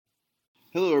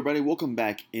Hello, everybody. Welcome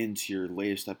back into your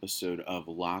latest episode of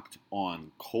Locked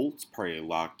On Colts, part of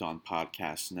Locked On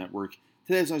Podcast Network.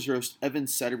 Today's your host, Evan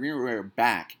Sutter. We're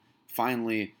back.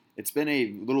 Finally, it's been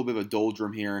a little bit of a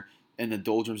doldrum here in the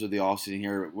doldrums of the offseason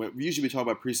here. Usually we talk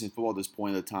about preseason football at this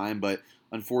point of the time, but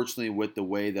unfortunately, with the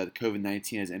way that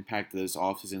COVID-19 has impacted this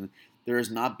offseason, there has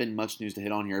not been much news to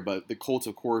hit on here. But the Colts,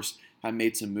 of course, have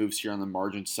made some moves here on the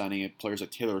margin, signing players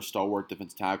like Taylor Stalwart,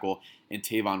 defensive tackle, and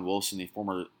Tavon Wilson, the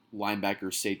former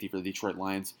linebacker safety for the Detroit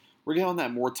Lions. We're going to get on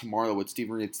that more tomorrow with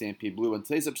Stephen Reed at Stampede Blue. In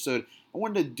today's episode, I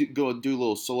wanted to do a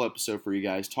little solo episode for you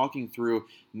guys, talking through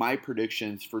my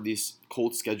predictions for this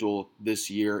Colts schedule this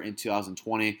year in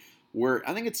 2020, where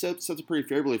I think it sets up pretty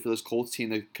favorably for this Colts team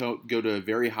to go to a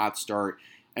very hot start.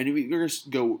 And we're going to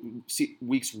go see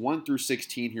weeks 1 through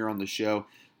 16 here on the show,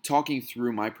 talking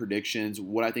through my predictions,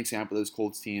 what I think is going to happen to this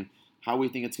Colts team, how we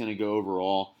think it's going to go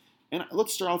overall. And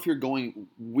let's start off here going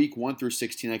week 1 through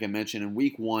 16, like I mentioned. In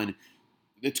week 1,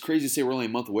 it's crazy to say we're only a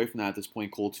month away from that at this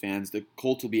point, Colts fans. The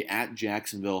Colts will be at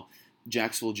Jacksonville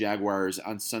Jaguars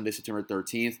on Sunday, September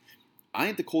 13th. I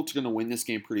think the Colts are going to win this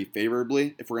game pretty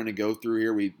favorably. If we're going to go through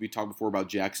here, we talked before about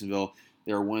Jacksonville.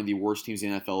 They're one of the worst teams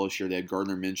in the NFL this year. They had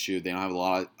Gardner Minshew. They don't have a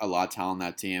lot of talent on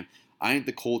that team. I think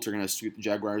the Colts are going to sweep the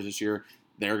Jaguars this year.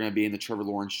 They're going to be in the Trevor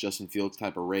Lawrence, Justin Fields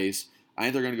type of race. I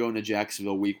think they're going to go into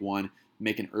Jacksonville week 1,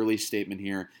 make an early statement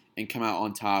here, and come out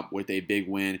on top with a big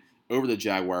win over the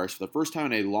Jaguars. For the first time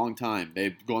in a long time,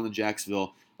 they've gone to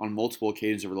Jacksonville on multiple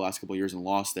occasions over the last couple of years and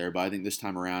lost there. But I think this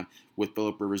time around, with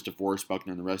Phillip Rivers, DeForest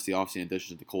Buckner, and the rest of the offseason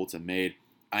additions the Colts have made,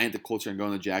 I think the Colts are going to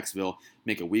go into Jacksonville,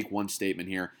 make a week 1 statement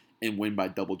here, and win by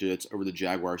double digits over the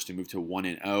Jaguars to move to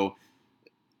 1-0.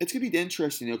 It's going to be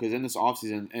interesting, because in this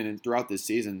offseason and throughout this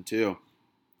season, too,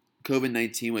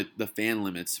 COVID-19 with the fan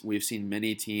limits, we've seen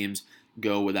many teams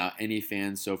go without any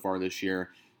fans so far this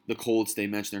year. The Colts, they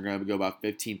mentioned they're going to go about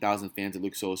 15,000 fans at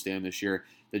Lucas Oil Stadium this year.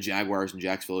 The Jaguars and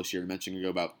Jacksonville this year mentioned going to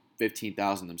go about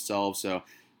 15,000 themselves. So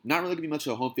not really going to be much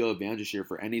of a home field advantage this year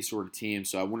for any sort of team.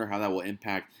 So I wonder how that will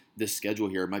impact this schedule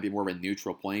here. It might be more of a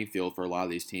neutral playing field for a lot of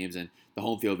these teams, and the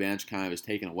home field advantage kind of is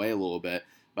taken away a little bit.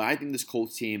 But I think this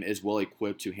Colts team is well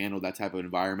equipped to handle that type of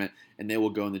environment, and they will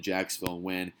go into Jacksonville and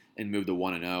win and move to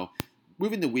 1-0.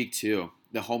 Moving to week 2,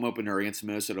 the home opener against the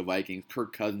Minnesota Vikings.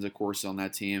 Kirk Cousins, of course, is on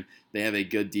that team. They have a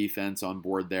good defense on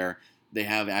board there. They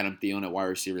have Adam Thielen at wide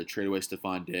receiver to trade away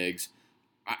Stephon Diggs.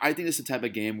 I think this is the type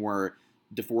of game where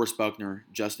DeForest Buckner,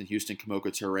 Justin Houston, Kemoko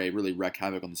Turay really wreak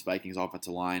havoc on this Vikings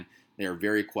offensive line. They are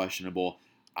very questionable.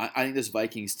 I think this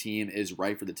Vikings team is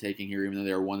ripe for the taking here, even though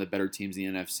they are one of the better teams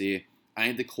in the NFC. I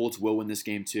think the Colts will win this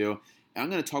game too. And I'm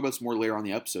going to talk about this more later on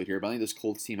the episode here, but I think this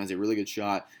Colts team has a really good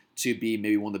shot to be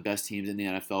maybe one of the best teams in the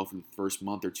NFL for the first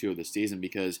month or two of the season,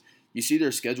 because you see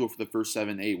their schedule for the first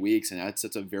 7-8 weeks, and that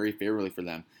sets up very favorably for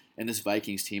them. And this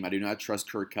Vikings team, I do not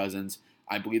trust Kirk Cousins.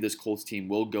 I believe this Colts team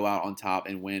will go out on top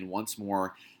and win once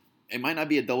more. It might not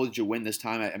be a double-digit win this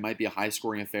time. It might be a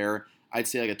high-scoring affair. I'd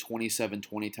say like a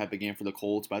 27-20 type of game for the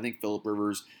Colts, but I think Phillip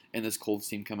Rivers and this Colts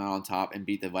team come out on top and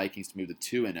beat the Vikings to move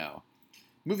to 2-0.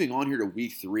 Moving on here to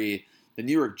week 3, the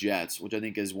New York Jets, which I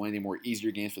think is one of the more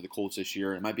easier games for the Colts this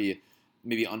year. It might be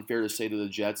maybe unfair to say to the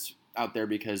Jets out there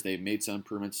because they've made some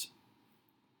improvements.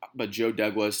 But Joe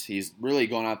Douglas, he's really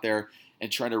gone out there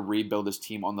and trying to rebuild this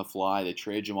team on the fly. They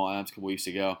traded Jamal Adams a couple weeks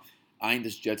ago. I think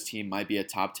this Jets team might be a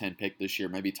top 10 pick this year,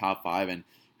 maybe top 5. And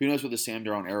who knows what the Sam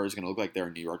Darnold era is going to look like there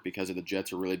in New York, because if the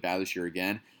Jets are really bad this year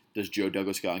again, does Joe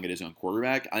Douglas go out and get his own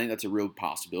quarterback? I think that's a real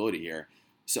possibility here.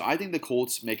 So I think the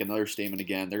Colts make another statement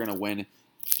again. They're going to win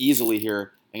easily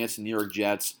here against the New York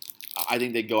Jets. I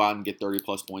think they go out and get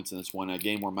 30-plus points in this one. A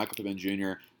game where Michael Pittman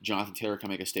Jr., Jonathan Taylor can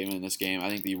make a statement in this game. I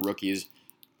think the rookies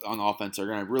on offense are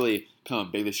going to really come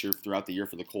up big this year throughout the year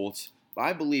for the Colts. But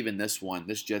I believe in this one,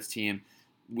 this Jets team.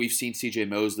 We've seen C.J.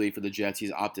 Mosley for the Jets.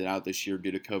 He's opted out this year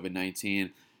due to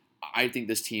COVID-19. I think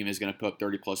this team is going to put up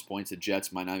 30-plus points. The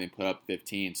Jets might not even put up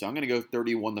 15. So I'm going to go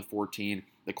 31-14.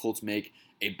 The Colts make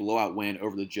a blowout win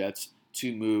over the Jets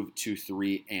to move to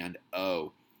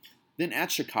 3-0. Then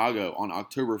at Chicago on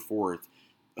October 4th,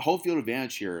 home field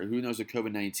advantage here. Who knows with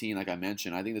COVID-19, like I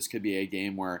mentioned. I think this could be a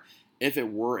game where if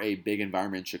it were a big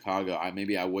environment in Chicago,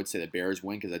 maybe I would say the Bears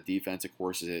win, because that defense, of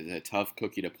course, is a tough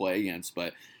cookie to play against.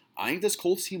 But I think this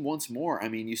Colts team wants more. I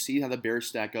mean, you see how the Bears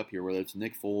stack up here, whether it's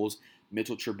Nick Foles,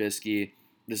 Mitchell Trubisky.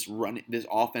 This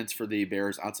offense for the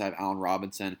Bears outside of Allen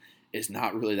Robinson is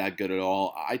not really that good at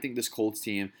all. I think this Colts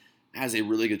team has a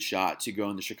really good shot to go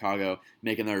into Chicago,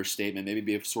 make another statement, maybe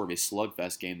be sort of a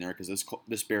slugfest game there, because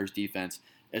this Bears defense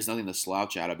is nothing to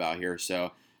slouch at about here.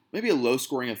 So maybe a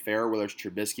low-scoring affair, whether it's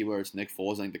Trubisky, whether it's Nick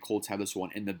Foles. I think the Colts have this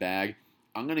one in the bag.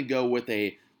 I'm going to go with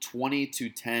a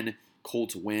 20-10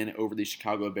 Colts win over the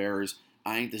Chicago Bears.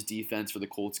 I think this defense for the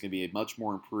Colts is going to be much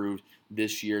more improved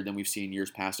this year than we've seen years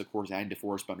past. Of course, adding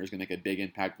DeForest Buckner is going to make a big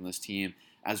impact on this team,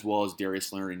 as well as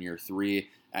Darius Leonard in year 3,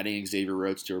 adding Xavier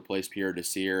Rhodes to replace Pierre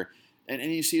Desir. And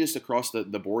you see this across the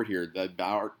board here,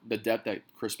 the depth that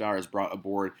Chris Ballard has brought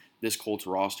aboard this Colts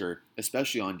roster,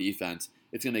 especially on defense.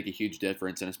 It's going to make a huge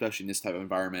difference, and especially in this type of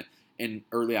environment in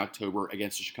early October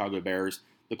against the Chicago Bears.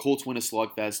 The Colts win a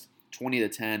slugfest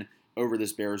 20-10 over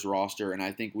this Bears roster, and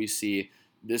I think we see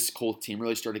this Colts team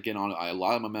really start to get on a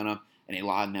lot of momentum and a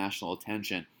lot of national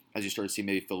attention as you start to see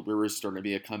maybe Phillip Rivers starting to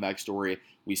be a comeback story.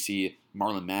 We see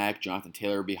Marlon Mack, Jonathan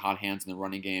Taylor be hot hands in the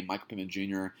running game, Michael Pittman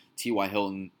Jr., T.Y.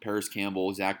 Hilton, Paris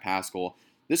Campbell, Zach Pascal.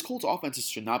 This Colts offense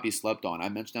should not be slept on. I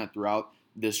mentioned that throughout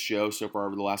this show so far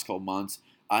over the last couple months.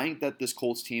 I think that this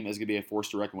Colts team is going to be a force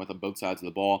to reckon with on both sides of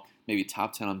the ball, maybe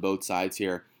top 10 on both sides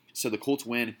here. So the Colts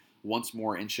win once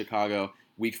more in Chicago,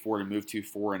 week 4 to move to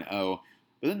 4-0.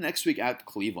 But then next week at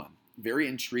Cleveland, very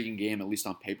intriguing game, at least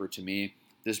on paper to me.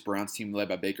 This Browns team led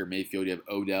by Baker Mayfield. You have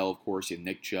Odell, of course. You have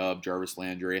Nick Chubb, Jarvis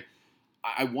Landry.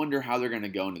 I wonder how they're going to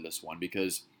go into this one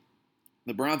because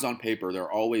the Browns on paper,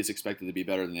 they're always expected to be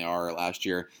better than they are last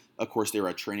year. Of course, they were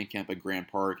at training camp at Grand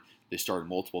Park. They started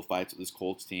multiple fights with this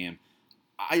Colts team.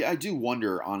 I do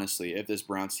wonder, honestly, if this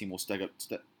Browns team will stack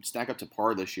up to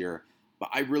par this year. But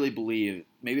I really believe,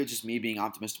 maybe it's just me being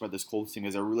optimistic about this Colts team,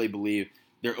 because I really believe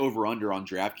their over-under on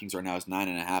DraftKings right now is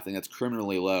 9.5. I think that's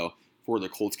criminally low for the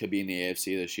Colts could be in the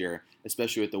AFC this year,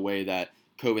 especially with the way that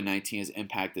COVID-19 has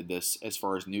impacted this as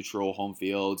far as neutral home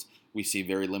fields. We see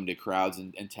very limited crowds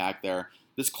intact there.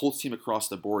 This Colts team across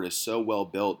the board is so well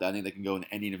built that I think they can go in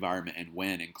any environment and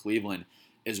win, and Cleveland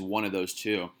is one of those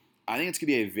two. I think it's going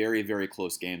to be a very, very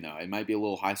close game, though. It might be a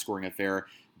little high-scoring affair.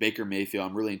 Baker Mayfield,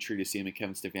 I'm really intrigued to see him in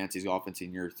Kevin Stefanski's offense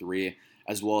in year 3,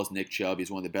 as well as Nick Chubb.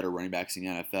 He's one of the better running backs in the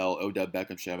NFL. Odell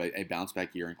Beckham should have a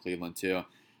bounce-back year in Cleveland, too.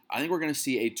 I think we're going to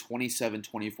see a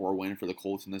 27-24 win for the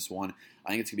Colts in this one. I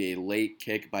think it's going to be a late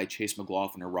kick by Chase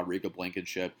McLaughlin or Rodrigo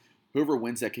Blankenship. Whoever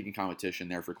wins that kicking competition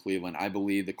there for Cleveland, I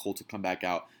believe the Colts will come back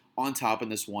out on top in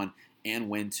this one and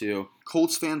win too.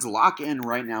 Colts fans, lock in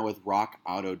right now with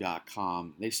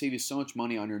RockAuto.com. They save you so much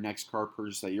money on your next car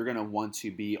purchase that you're going to want to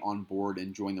be on board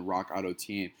and join the Rock Auto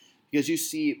team, because you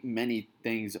see many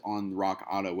things on Rock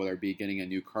Auto, whether it be getting a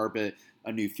new carpet,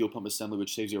 a new fuel pump assembly,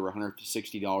 which saves you over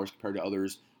 $160 compared to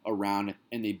others around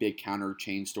in the big counter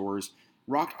chain stores.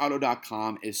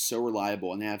 RockAuto.com is so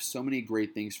reliable, and they have so many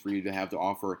great things for you to have to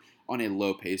offer on a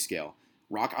low pay scale.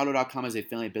 RockAuto.com is a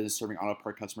family business serving auto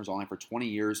part customers online for 20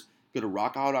 years. Go to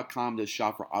RockAuto.com to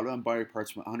shop for auto and body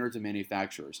parts from hundreds of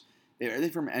manufacturers. They have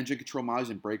everything from engine control modules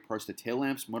and brake parts to tail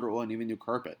lamps, motor oil, and even new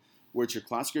carpet. Where it's your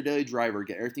classic or daily driver,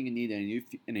 get everything you need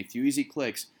in a few easy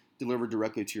clicks delivered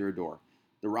directly to your door.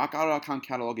 The RockAuto.com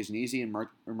catalog is easy and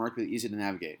remarkably easy to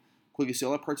navigate. Quickly see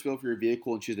all the parts available for your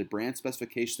vehicle and choose the brand,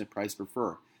 specifications, and price you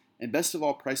prefer. And best of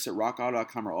all, prices at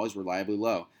RockAuto.com are always reliably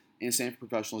low, and same for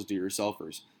professionals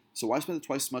do-it-yourselfers. So why spend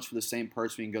twice as much for the same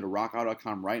parts when you can go to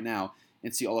RockAuto.com right now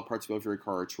and see all the parts available for your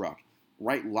car or truck?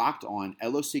 Write Locked On,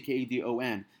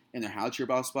 LOCKEDON, in their How to Your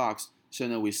Boss box so they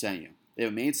know we sent you. They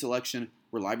have a main selection,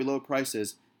 reliably low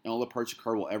prices, and all the parts your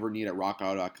car will ever need at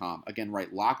RockAuto.com. Again,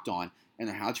 write Locked On in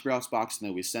their How to Your Boss box so they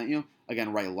know we sent you.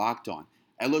 Again, write Locked On,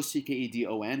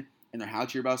 LOCKEDON, in their How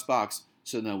to Your Boss box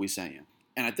so they know we sent you.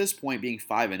 And at this point, being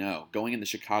 5-0, going into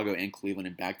Chicago and Cleveland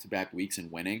in back-to-back weeks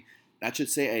and winning, that should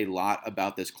say a lot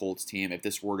about this Colts team if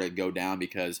this were to go down,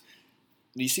 because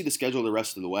you see the schedule the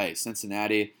rest of the way.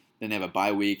 Cincinnati, then they have a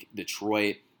bye week,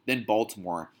 Detroit, then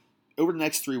Baltimore. Over the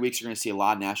next 3 weeks, you're going to see a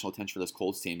lot of national attention for this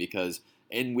Colts team, because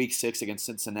in week 6 against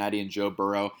Cincinnati and Joe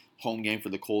Burrow, home game for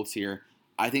the Colts here,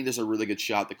 I think there's a really good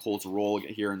shot the Colts roll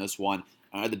here in this one.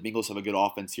 The Bengals have a good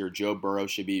offense here. Joe Burrow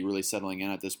should be really settling in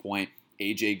at this point.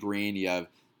 A.J. Green, you have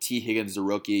T. Higgins, the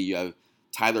rookie, you have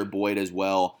Tyler Boyd as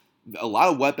well. A lot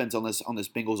of weapons on this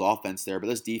Bengals offense there, but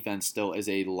this defense still is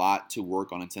a lot to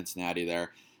work on in Cincinnati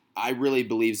there. I really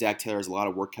believe Zach Taylor has a lot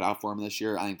of work cut out for him this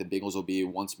year. I think the Bengals will be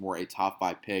once more a top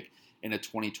 5 pick in a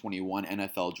 2021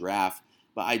 NFL draft.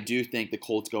 But I do think the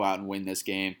Colts go out and win this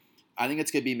game. I think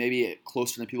it's going to be maybe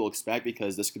closer than people expect,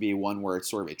 because this could be one where it's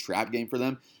sort of a trap game for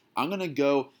them. I'm going to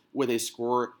go with a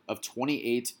score of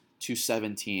 28-17.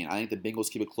 I think the Bengals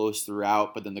keep it close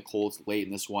throughout, but then the Colts late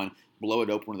in this one blow it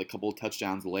open with a couple of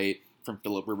touchdowns late from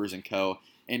Phillip Rivers and co.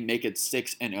 and make it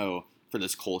 6-0 for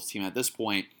this Colts team. At this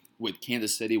point, with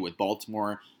Kansas City, with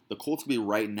Baltimore, the Colts will be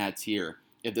right in that tier.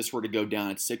 If this were to go down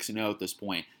at 6-0 at this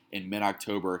point in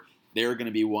mid-October, they're going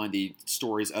to be one of the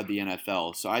stories of the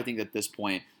NFL. So I think at this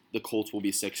point, the Colts will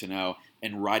be 6-0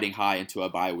 and riding high into a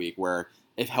bye week where,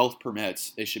 if health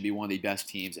permits, they should be one of the best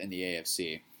teams in the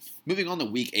AFC. Moving on to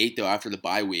week 8, though, after the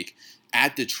bye week,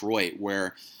 at Detroit,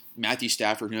 where Matthew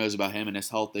Stafford, who knows about him and his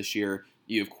health this year,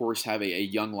 you, of course, have a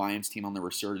young Lions team on the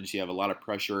resurgence. You have a lot of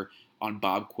pressure on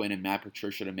Bob Quinn and Matt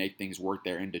Patricia to make things work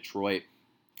there in Detroit.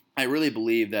 I really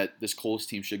believe that this Colts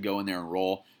team should go in there and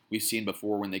roll. We've seen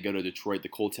before when they go to Detroit, the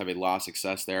Colts have a lot of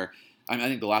success there. I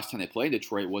think the last time they played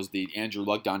Detroit was the Andrew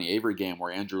Luck, Donnie Avery game,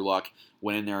 where Andrew Luck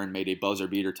went in there and made a buzzer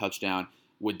beater touchdown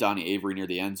with Donnie Avery near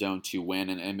the end zone to win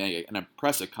and make an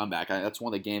impressive comeback. That's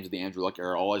one of the games of the Andrew Luck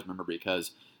era I always remember,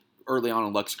 because early on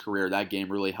in Luck's career, that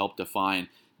game really helped define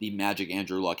the magic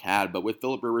Andrew Luck had. But with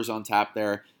Philip Rivers on tap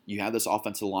there, you have this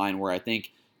offensive line where I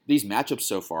think these matchups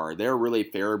so far, they're really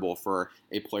favorable for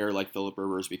a player like Philip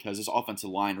Rivers, because this offensive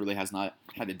line really has not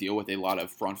had to deal with a lot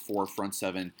of front 4, front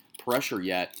 7 pressure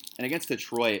yet. And against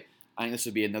Detroit, I think this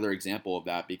would be another example of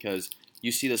that, because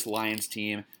you see this Lions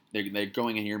team, they're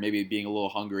going in here maybe being a little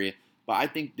hungry, but I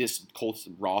think this Colts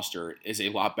roster is a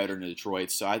lot better than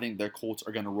Detroit, so I think their Colts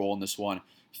are going to roll in this one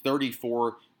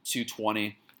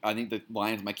 34-20. I think the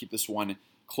Lions might keep this one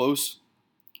close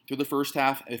through the first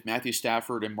half. If Matthew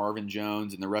Stafford and Marvin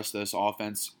Jones and the rest of this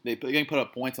offense, they can put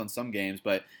up points on some games,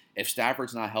 but if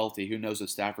Stafford's not healthy, who knows with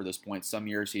Stafford at this point? Some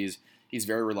years he's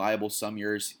very reliable. Some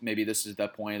years, maybe this is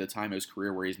that point at the time of his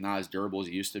career where he's not as durable as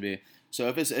he used to be. So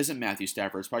if this isn't Matthew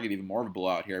Stafford, it's probably going to be even more of a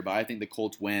blowout here. But I think the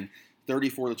Colts win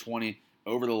 34-20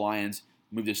 over the Lions,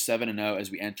 move to 7-0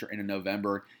 as we enter into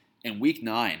November. In Week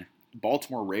 9,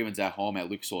 Baltimore Ravens at home at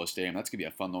Lucas Oil Stadium. That's going to be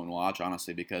a fun one to watch,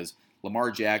 honestly, because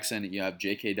Lamar Jackson, you have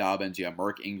J.K. Dobbins, you have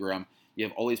Mark Ingram, you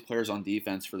have all these players on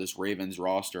defense for this Ravens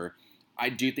roster. I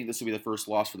do think this will be the first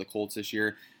loss for the Colts this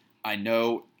year. I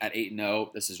know at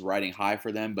 8-0, this is riding high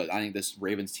for them, but I think this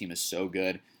Ravens team is so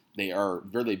good. They are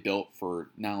really built for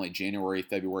not only January,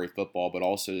 February football, but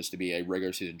also just to be a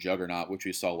regular season juggernaut, which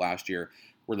we saw last year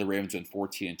where the Ravens went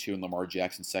 14-2 in Lamar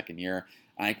Jackson's second year.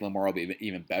 I think Lamar will be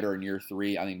even better in year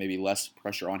 3. I think maybe less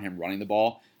pressure on him running the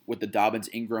ball with the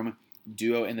Dobbins-Ingram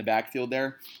duo in the backfield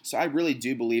there. So I really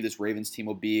do believe this Ravens team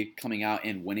will be coming out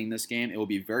and winning this game. It will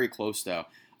be very close, though.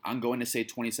 I'm going to say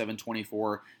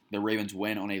 27-24. The Ravens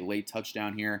win on a late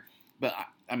touchdown here. But,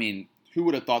 I mean, who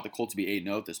would have thought the Colts would be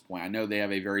 8-0 at this point? I know they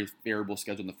have a very favorable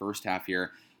schedule in the first half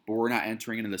here, but we're not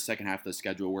entering into the second half of the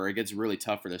schedule where it gets really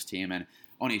tough for this team. And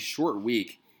on a short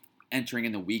week, entering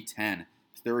into Week 10,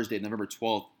 Thursday, November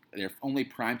 12th, their only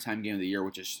primetime game of the year,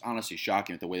 which is honestly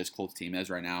shocking with the way this Colts team is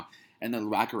right now. And the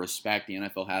lack of respect the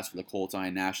NFL has for the Colts on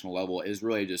a national level is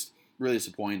really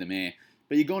disappointing to me.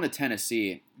 But you go into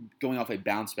Tennessee, going off a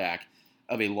bounce back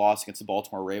of a loss against the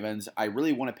Baltimore Ravens, I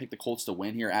really want to pick the Colts to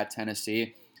win here at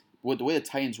Tennessee. With the way the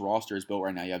Titans roster is built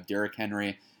right now, you have Derrick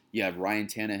Henry, you have Ryan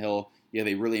Tannehill, you have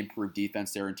a really improved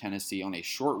defense there in Tennessee on a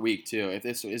short week too. If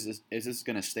this is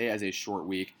going to stay as a short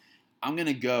week, I'm going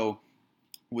to go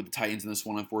with the Titans in this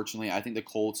one, unfortunately. I think the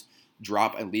Colts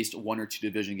drop at least 1 or 2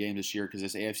 division games this year, because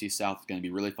this AFC South is going to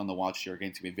be really fun to watch here. It's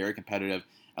going to be very competitive,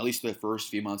 at least for the first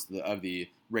few months of the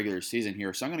regular season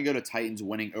here. So I'm going to go to Titans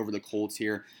winning over the Colts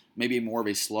here. Maybe more of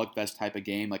a slugfest type of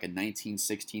game, like a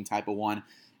 19-16 type of one.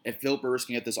 If Philip Rivers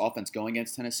can get this offense going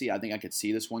against Tennessee, I think I could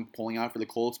see this one pulling out for the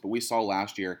Colts. But we saw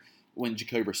last year when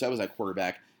Jacoby Brissett was at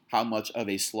quarterback how much of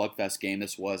a slugfest game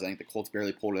this was. I think the Colts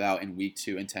barely pulled it out in Week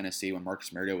 2 in Tennessee when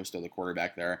Marcus Mariota was still the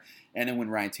quarterback there. And then when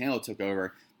Ryan Tannehill took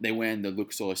over, they went to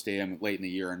Lucas Oil Stadium late in the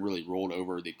year and really rolled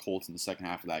over the Colts in the second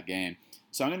half of that game.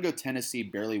 So I'm going to go Tennessee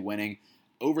barely winning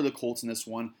over the Colts in this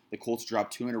one. The Colts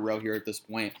dropped 2 in a row here at this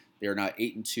point. They are now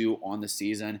 8-2 on the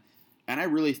season. And I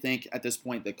really think at this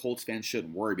point the Colts fans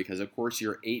shouldn't worry, because, of course,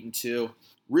 you're 8-2,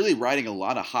 really riding a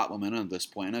lot of hot momentum at this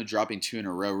point. I know dropping 2 in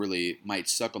a row really might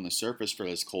suck on the surface for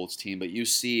this Colts team, but you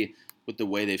see with the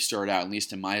way they've started out, at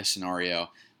least in my scenario,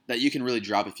 that you can really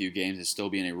drop a few games and still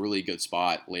be in a really good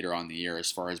spot later on in the year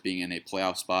as far as being in a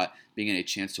playoff spot, being in a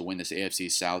chance to win this AFC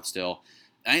South still.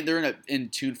 I think they're in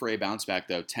tune for a bounce back,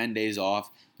 though. 10 days off.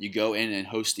 You go in and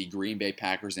host the Green Bay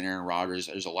Packers and Aaron Rodgers.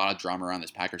 There's a lot of drama around this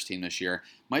Packers team this year.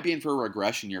 Might be in for a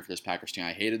regression year for this Packers team.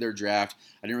 I hated their draft.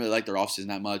 I didn't really like their offseason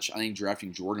that much. I think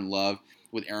drafting Jordan Love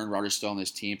with Aaron Rodgers still on this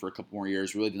team for a couple more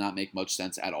years really did not make much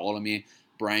sense at all to me.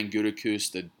 Brian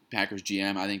Gutekunst, the Packers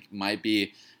GM, I think might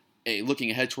be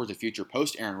looking ahead towards the future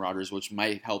post Aaron Rodgers, which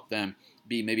might help them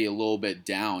be maybe a little bit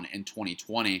down in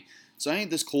 2020. So I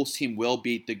think this Colts team will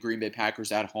beat the Green Bay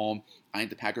Packers at home. I think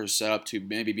the Packers are set up to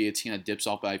maybe be a team that dips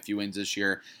off by a few wins this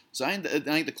year. So I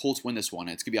think the Colts win this one.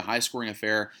 It's going to be a high-scoring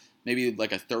affair, maybe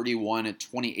like a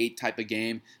 31-28 type of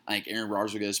game. I think Aaron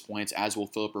Rodgers will get his points, as will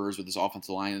Philip Rivers with his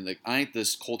offensive line. And I think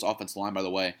this Colts offensive line, by the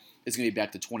way, is going to be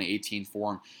back to 2018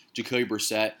 form. Jacoby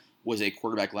Brissett was a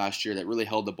quarterback last year that really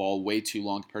held the ball way too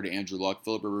long compared to Andrew Luck.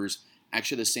 Philip Rivers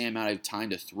actually the same amount of time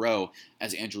to throw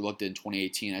as Andrew Luck did in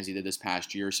 2018 as he did this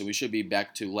past year. So we should be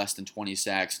back to less than 20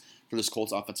 sacks for this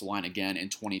Colts offensive line again in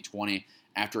 2020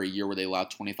 after a year where they allowed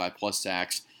 25-plus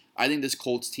sacks. I think this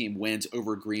Colts team wins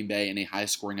over Green Bay in a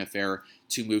high-scoring affair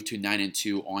to move to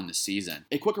 9-2 on the season.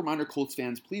 A quick reminder, Colts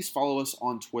fans, please follow us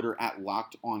on Twitter at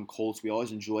Locked On Colts. We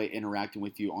always enjoy interacting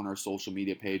with you on our social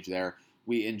media page there.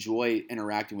 We enjoy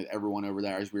interacting with everyone over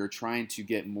there as we are trying to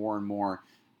get more and more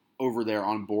over there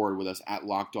on board with us at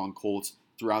Locked On Colts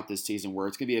throughout this season, where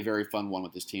it's going to be a very fun one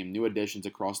with this team. New additions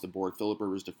across the board, Philip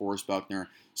Rivers, DeForest Buckner,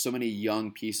 so many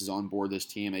young pieces on board this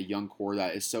team, a young core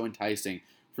that is so enticing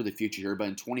for the future here. But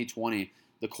in 2020,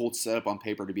 the Colts set up on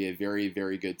paper to be a very,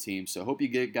 very good team. So hope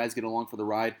you guys get along for the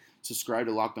ride. Subscribe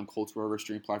to Locked On Colts wherever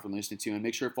stream platform you're listening to, and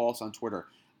make sure to follow us on Twitter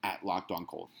at Locked On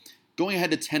Colts. Going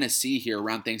ahead to Tennessee here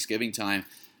around Thanksgiving time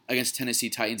against Tennessee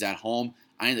Titans at home.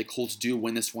 I think the Colts do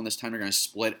win this one. This time they're going to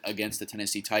split against the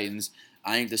Tennessee Titans.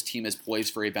 I think this team is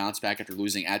poised for a bounce back after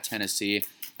losing at Tennessee.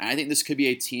 And I think this could be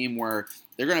a team where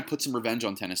they're going to put some revenge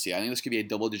on Tennessee. I think this could be a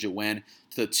double-digit win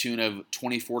to the tune of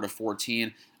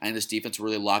 24-14. I think this defense will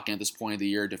really lock in at this point of the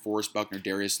year. DeForest Buckner,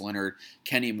 Darius Leonard,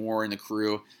 Kenny Moore, and the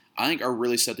crew, I think are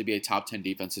really set to be a top 10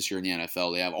 defense this year in the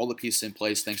NFL. They have all the pieces in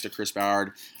place thanks to Chris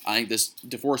Ballard. I think this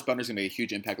DeForest Buckner is going to make a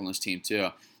huge impact on this team too.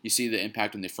 You see the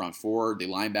impact on the front four, the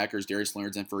linebackers. Darius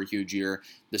Leonard's in for a huge year.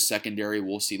 The secondary,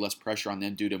 we'll see less pressure on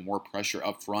them due to more pressure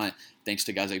up front thanks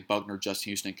to guys like Buckner,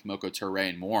 Justin Houston, Kamoko Toure,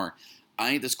 and more. I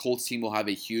think this Colts team will have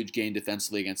a huge game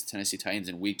defensively against the Tennessee Titans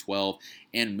in Week 12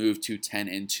 and move to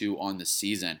 10-2 on the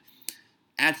season.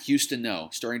 At Houston, though,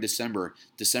 starting December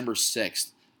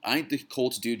 6th, I think the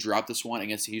Colts do drop this one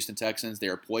against the Houston Texans. They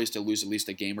are poised to lose at least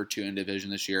a game or two in division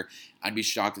this year. I'd be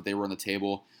shocked if they were on the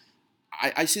table.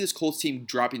 I see this Colts team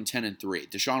dropping 10-3.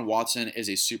 Deshaun Watson is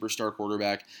a superstar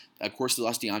quarterback. Of course, they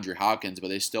lost DeAndre Hopkins, but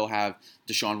they still have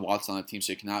Deshaun Watson on the team,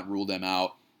 so you cannot rule them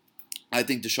out. I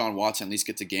think Deshaun Watson at least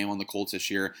gets a game on the Colts this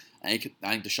year. I think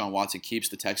Deshaun Watson keeps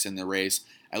the Texans in the race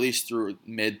at least through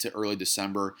mid to early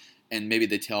December, and maybe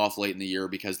they tail off late in the year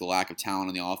because of the lack of talent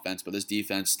on the offense. But this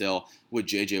defense still, with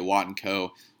J.J. Watt and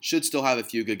co., should still have a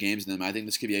few good games in them. I think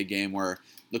this could be a game where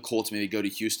the Colts maybe go to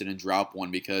Houston and drop one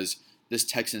because this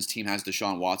Texans team has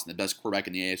Deshaun Watson, the best quarterback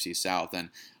in the AFC South, and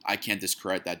I can't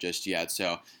discredit that just yet.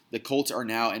 So the Colts are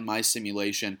now, in my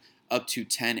simulation, up to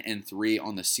 10-3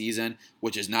 on the season,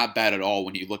 which is not bad at all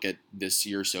when you look at this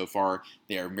year so far.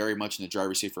 They are very much in the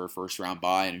driver's seat for a first-round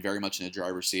bye and very much in the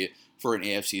driver's seat for an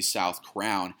AFC South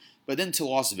crown. But then to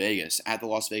Las Vegas, at the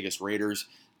Las Vegas Raiders,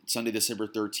 Sunday, December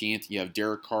 13th, you have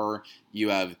Derek Carr, you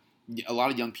have a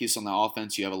lot of young pieces on the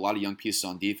offense, you have a lot of young pieces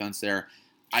on defense there.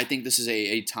 I think this is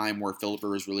a time where Philip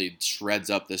Rivers really shreds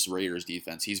up this Raiders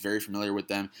defense. He's very familiar with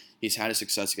them. He's had a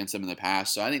success against them in the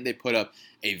past. So I think they put up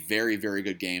a very, very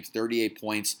good game. 38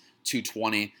 points to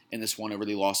 20 in this one over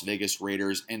the Las Vegas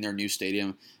Raiders in their new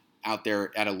stadium out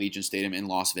there at Allegiant Stadium in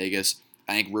Las Vegas.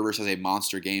 I think Rivers has a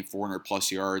monster game,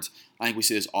 400-plus yards. I think we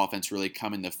see this offense really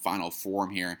come in the final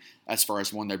form here as far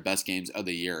as one of their best games of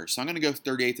the year. So I'm going to go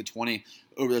 38-20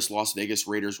 over this Las Vegas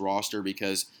Raiders roster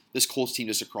because this Colts team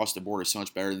just across the board is so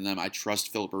much better than them. I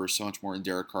trust Philip Rivers so much more than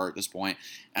Derek Carr at this point,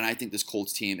 and I think this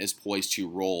Colts team is poised to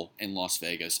roll in Las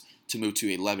Vegas to move to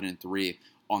 11-3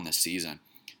 on the season.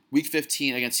 Week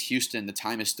 15 against Houston, the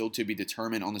time is still to be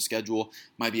determined on the schedule.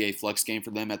 Might be a flex game for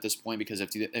them at this point because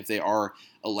if they are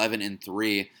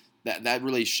 11-3, that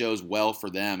really shows well for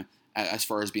them as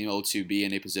far as being able to be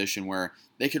in a position where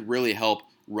they could really help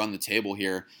run the table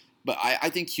here. But I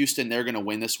think Houston, they're going to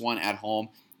win this one at home.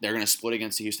 They're going to split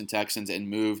against the Houston Texans and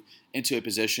move into a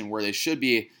position where they should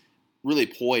be really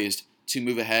poised to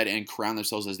move ahead and crown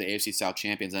themselves as the AFC South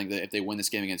champions. I think that if they win this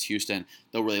game against Houston,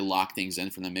 they'll really lock things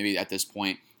in for them. Maybe at this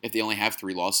point, if they only have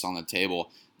 3 losses on the table,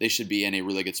 they should be in a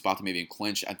really good spot to maybe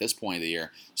clinch at this point of the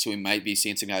year. So we might be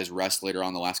seeing some guys rest later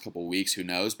on the last couple of weeks. Who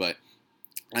knows? But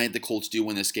I think the Colts do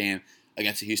win this game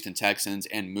against the Houston Texans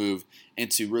and move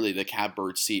into really the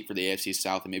catbird seat for the AFC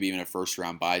South and maybe even a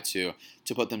first-round bye to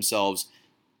put themselves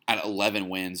at 11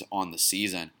 wins on the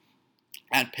season.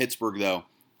 At Pittsburgh, though,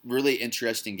 really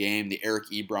interesting game, the Eric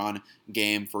Ebron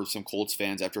game for some Colts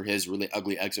fans after his really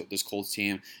ugly exit with this Colts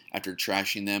team after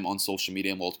trashing them on social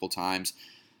media multiple times.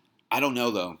 I don't know,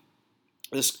 though.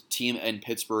 This team in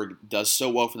Pittsburgh does so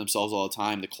well for themselves all the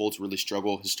time. The Colts really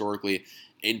struggle historically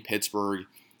in Pittsburgh.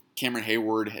 Cameron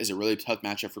Hayward is a really tough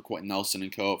matchup for Quentin Nelson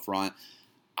and co up front.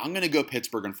 I'm going to go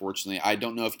Pittsburgh, unfortunately. I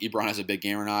don't know if Ebron has a big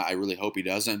game or not. I really hope he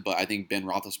doesn't, but I think Ben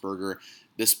Roethlisberger,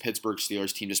 this Pittsburgh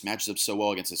Steelers team just matches up so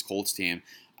well against this Colts team.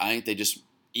 I think they just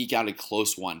eke out a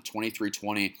close one,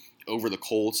 23-20 over the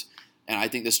Colts, and I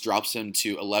think this drops them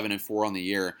to 11-4 on the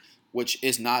year. which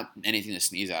is not anything to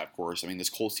sneeze at, of course. I mean, this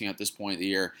Colts team at this point of the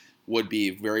year would be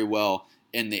very well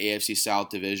in the AFC South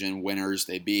division winners.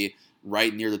 They'd be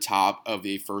right near the top of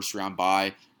the first round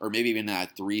bye, or maybe even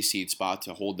that 3-seed spot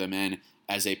to hold them in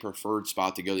as a preferred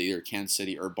spot to go to either Kansas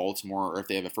City or Baltimore, or if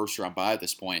they have a first round bye at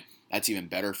this point, that's even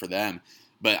better for them.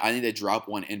 But I think they drop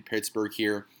one in Pittsburgh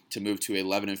here to move to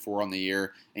 11-4 on the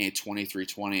year and a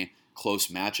 23-20 close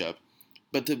matchup.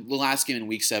 But the last game in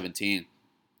Week 17,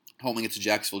 home against the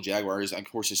Jacksonville Jaguars, of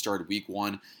course, they started Week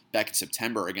 1 back in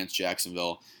September against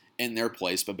Jacksonville in their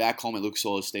place. But back home at Lucas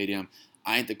Oil Stadium,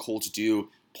 I think the Colts do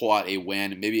pull out a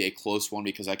win, maybe a close one,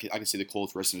 because I can see the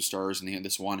Colts resting the stars in the end of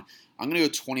this one. I'm going to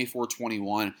go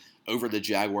 24-21 over the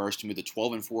Jaguars to move to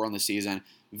 12-4 on the season,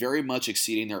 very much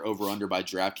exceeding their over-under by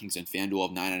DraftKings and FanDuel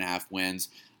of 9.5 wins.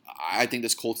 I think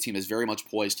this Colts team is very much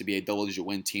poised to be a double-digit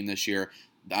win team this year.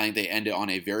 I think they ended on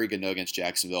a very good note against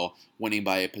Jacksonville, winning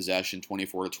by a possession,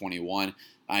 24-21.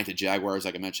 I think the Jaguars,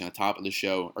 like I mentioned at the top of the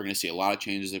show, are going to see a lot of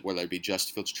changes, whether it be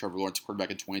Justin Fields or Trevor Lawrence,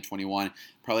 quarterback in 2021,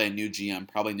 probably a new GM,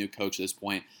 probably a new coach at this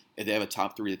point, if they have a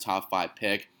top 3 to top 5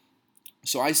 pick.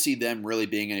 So I see them really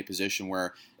being in a position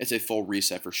where it's a full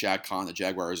reset for Shad Khan, the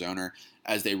Jaguars owner,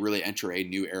 as they really enter a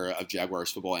new era of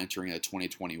Jaguars football entering into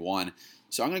 2021.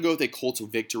 So I'm going to go with a Colts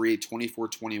victory,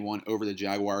 24-21 over the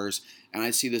Jaguars, and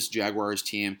I see this Jaguars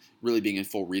team really being in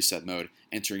full reset mode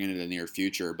entering into the near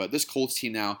future. But this Colts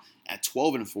team now at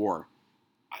 12-4,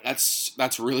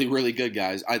 that's really, really good,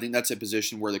 guys. I think that's a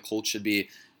position where the Colts should be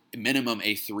minimum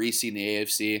a 3 seed in the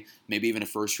AFC, maybe even a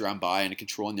first-round bye and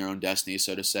controlling their own destiny,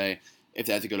 so to say, if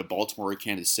they have to go to Baltimore or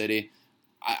Kansas City.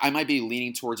 I might be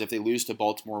leaning towards, if they lose to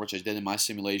Baltimore, which I did in my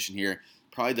simulation here,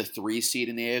 probably the 3 seed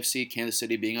in the AFC, Kansas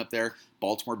City being up there,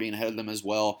 Baltimore being ahead of them as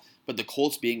well. But the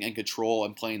Colts being in control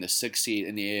and playing the 6 seed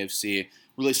in the AFC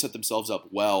really set themselves up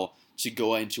well to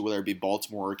go into whether it be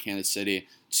Baltimore or Kansas City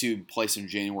to play some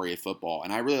January football.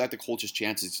 And I really like the Colts'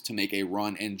 chances to make a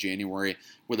run in January,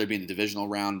 whether it be in the divisional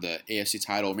round, the AFC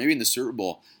title, or maybe in the Super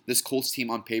Bowl. This Colts team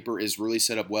on paper is really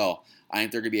set up well. I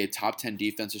think they're going to be a top 10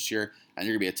 defense this year, and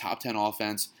they're going to be a top 10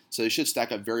 offense. So they should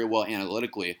stack up very well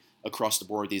analytically across the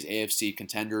board with these AFC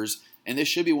contenders. And this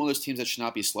should be one of those teams that should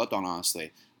not be slept on,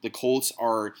 honestly. The Colts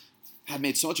have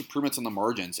made so much improvements on the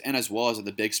margins, and as well as at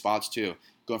the big spots too.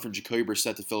 Going from Jacoby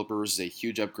Brissett to Philip Rivers is a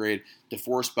huge upgrade.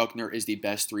 DeForest Buckner is the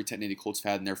best 3 technique the Colts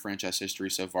have had in their franchise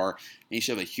history so far. And he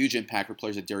should have a huge impact for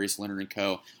players like Darius Leonard and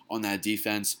co. on that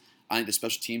defense. I think the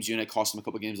special teams unit cost them a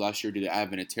couple games last year due to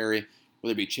Adam Vinatieri.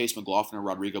 Whether it be Chase McLaughlin or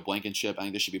Rodrigo Blankenship, I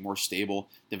think this should be more stable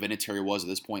than Vinatieri was at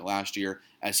this point last year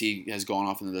as he has gone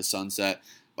off into the sunset.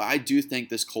 But I do think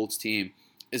this Colts team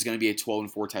is going to be a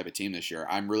 12-4 type of team this year.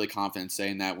 I'm really confident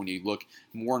saying that when you look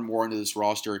more and more into this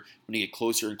roster, when you get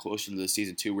closer and closer into the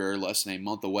season 2, we're less than a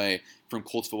month away from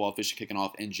Colts football officially kicking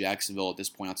off in Jacksonville at this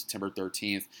point on September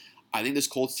 13th. I think this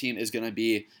Colts team is going to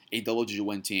be a double-digit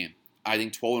win team. I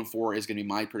think 12-4 is going to be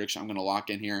my prediction. I'm going to lock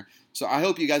in here. So I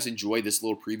hope you guys enjoyed this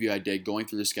little preview I did going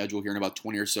through the schedule here in about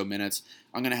 20 or so minutes.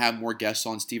 I'm going to have more guests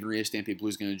on. Stephen Rios, Stampede Blue,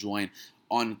 is going to join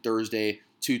on Thursday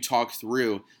to talk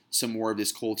through some more of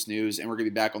this Colts news. And we're going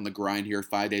to be back on the grind here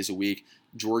 5 days a week.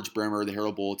 George Bremer, the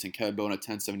Herald Bulletin, Kevin Bona,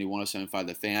 1070-1075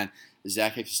 The Fan,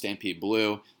 Zach Hicks, Stampede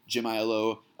Blue, Jim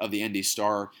Aiello of the Indy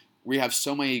Star. We have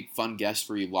so many fun guests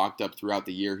for you locked up throughout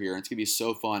the year here. And it's going to be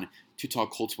so fun to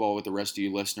talk Colts ball with the rest of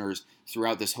you listeners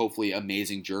throughout this hopefully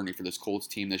amazing journey for this Colts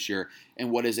team this year.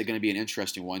 And what is it going to be an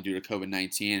interesting one due to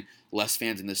COVID-19, less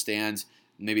fans in the stands,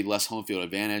 maybe less home field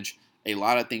advantage. A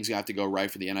lot of things have to go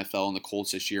right for the NFL and the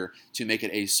Colts this year to make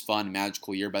it a fun,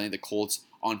 magical year. But I think the Colts,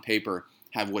 on paper,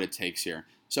 have what it takes here.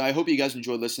 So I hope you guys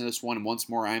enjoyed listening to this one. And once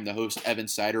more, I am the host, Evan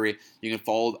Sidery. You can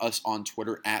follow us on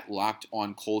Twitter at Locked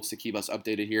On Colts to keep us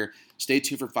updated here. Stay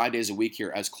tuned for 5 days a week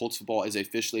here as Colts football is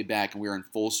officially back and we are in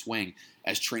full swing.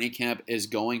 As training camp is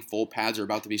going, full pads are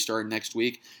about to be started next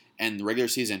week, and the regular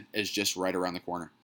season is just right around the corner.